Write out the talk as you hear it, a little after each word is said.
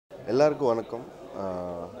எல்லாருக்கும் வணக்கம்.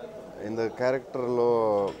 இந்த கேரக்டரில்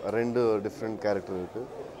ரெண்டு டிஃப்ரெண்ட் கேரக்டர் இருக்குது.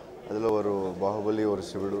 அதில் ஒரு பாகுபலி, ஒரு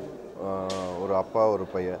சிவிடு, ஒரு அப்பா, ஒரு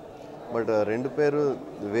பையன். பட் ரெண்டு பேர்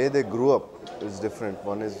வே தே grew up is different.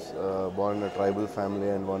 One is born in a tribal family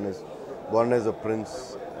and one is born as a prince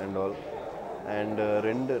and all. And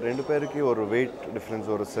ரெண்டு பேருக்கு ஒரு weight difference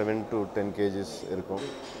ஒரு 7 to 10 kgs இருக்கும்.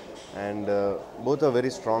 And both are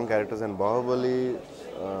very strong characters. And Baahubali,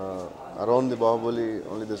 around the Baahubali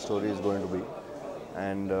only the story is going to be.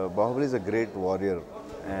 And Baahubali is a great warrior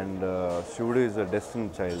and Shivudu is a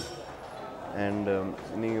destined child. And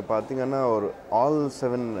நீங்கள் பார்த்தீங்கன்னா ஒரு all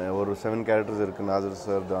seven characters இருக்குது. Nassar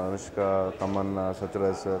sir, Anushka, Tamannaah,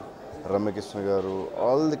 Sathyaraj sir, Ramyakrishna car,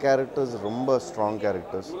 all the characters ரொம்ப strong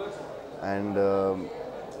characters. And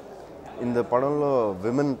இந்த படம்లో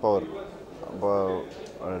women power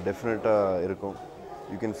டெஃபினட்டாக இருக்கும்.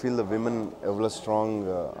 You can feel the women எவ்வளோ strong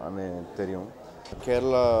అని தெரியும்.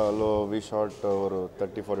 கேரளாలో வி ஷாட் ஒரு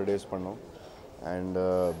 30-40 days பண்ணோம். அண்ட்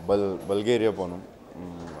பல்கேரியா போனோம்.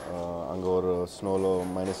 அங்கே ஒரு ஸ்னோவில்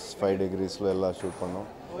 -5 degrees எல்லாம் ஷூட் பண்ணோம்.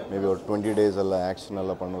 மேபி ஒரு 20 days எல்லாம் ஆக்ஷன்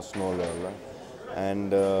எல்லாம் பண்ணோம் ஸ்னோவில் எல்லாம்.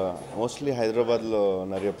 அண்ட் மோஸ்ட்லி ஹைதராபாத்தில்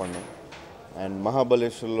நிறைய பண்ணோம். அண்ட்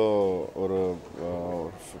மகாபலேஸ்வரில் ஒரு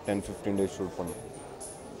 10-15 days ஷூட் பண்ணோம்.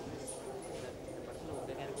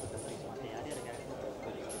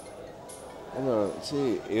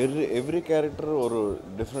 எவ்ரி கேரக்டர் ஒரு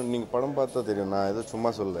டிஃப்ரெண்ட். நீங்கள் படம் பார்த்தா தெரியும், நான் ஏதோ சும்மா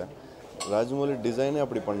சொல்ல. ராஜமௌலி டிசைனே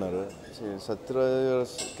அப்படி பண்ணார்.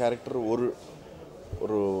 சத்யராஜ் கேரக்டர்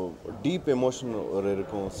ஒரு டீப் எமோஷன் ஒரு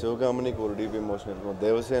இருக்கும். சிவகாமினிக்கு ஒரு டீப் எமோஷன் இருக்கும்.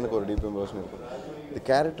 தேவசேனுக்கு ஒரு டீப் எமோஷன் இருக்கும். தி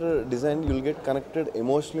character design you'll get connected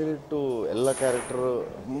emotionally to எல்லா கேரக்டரும்.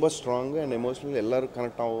 ரொம்ப ஸ்ட்ராங்கு அண்ட் எமோஷ்னலி எல்லோரும்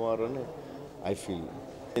கனெக்ட் ஆகுவாருன்னு ஐ ஃபீல்.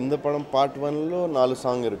 இந்த படம் பார்ட் 1లో 4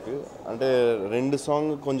 சாங் இருக்குது. అంటే 2 சாங்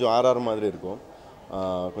கொஞ்சம் ஆர்ஆர் மாதிரி இருக்கும்,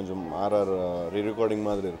 கொஞ்சம் ஆர்ஆர் ரீரெக்கார்டிங்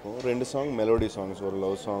மாதிரி இருக்கும். 2 சாங் மெலோடி சாங்ஸ், ஒரு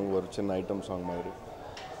லவ் சாங், ஒரு சின்ன ஐட்டம் சாங் மாதிரி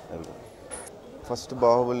இருக்கும். ஃபஸ்ட்டு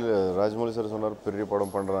பாகுபலி ராஜமௌலி சார் சொன்னார் பெரிய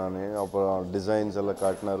படம் பண்ணுறான்னு. அப்புறம் டிசைன்ஸ் எல்லாம்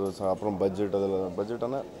காட்டினார். அப்புறம் பட்ஜெட், பட்ஜெட்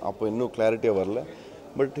ஆனால் அப்போ இன்னும் கிளாரிட்டியாக வரல.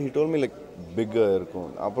 But he told me like பிக்காக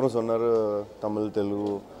இருக்கும். அப்புறம் சொன்னார் தமிழ்,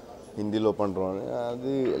 தெலுங்கு, ஹிந்தியில் பண்ணுறோம்.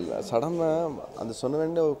 அது சடனாக அந்த சொன்ன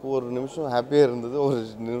வேண்டிய ஒரு நிமிஷம் ஹாப்பியாக இருந்தது, ஒரு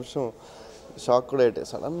நிமிஷம் ஷாக் கூட ஆகிட்டு.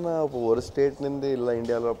 சடனாக இப்போ ஒரு ஸ்டேட்லேருந்து இல்லை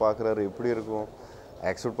இந்தியாவில் பார்க்குறாரு, எப்படி இருக்கும்,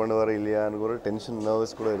 ஆக்செப்ட் பண்ணுவார் இல்லையான்னு ஒரு டென்ஷன்,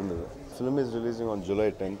 நர்வஸ் கூட இருந்தது. Film is releasing on July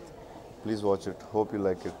 10th. Please watch it. Hope you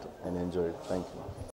like it and enjoy it. Thank you.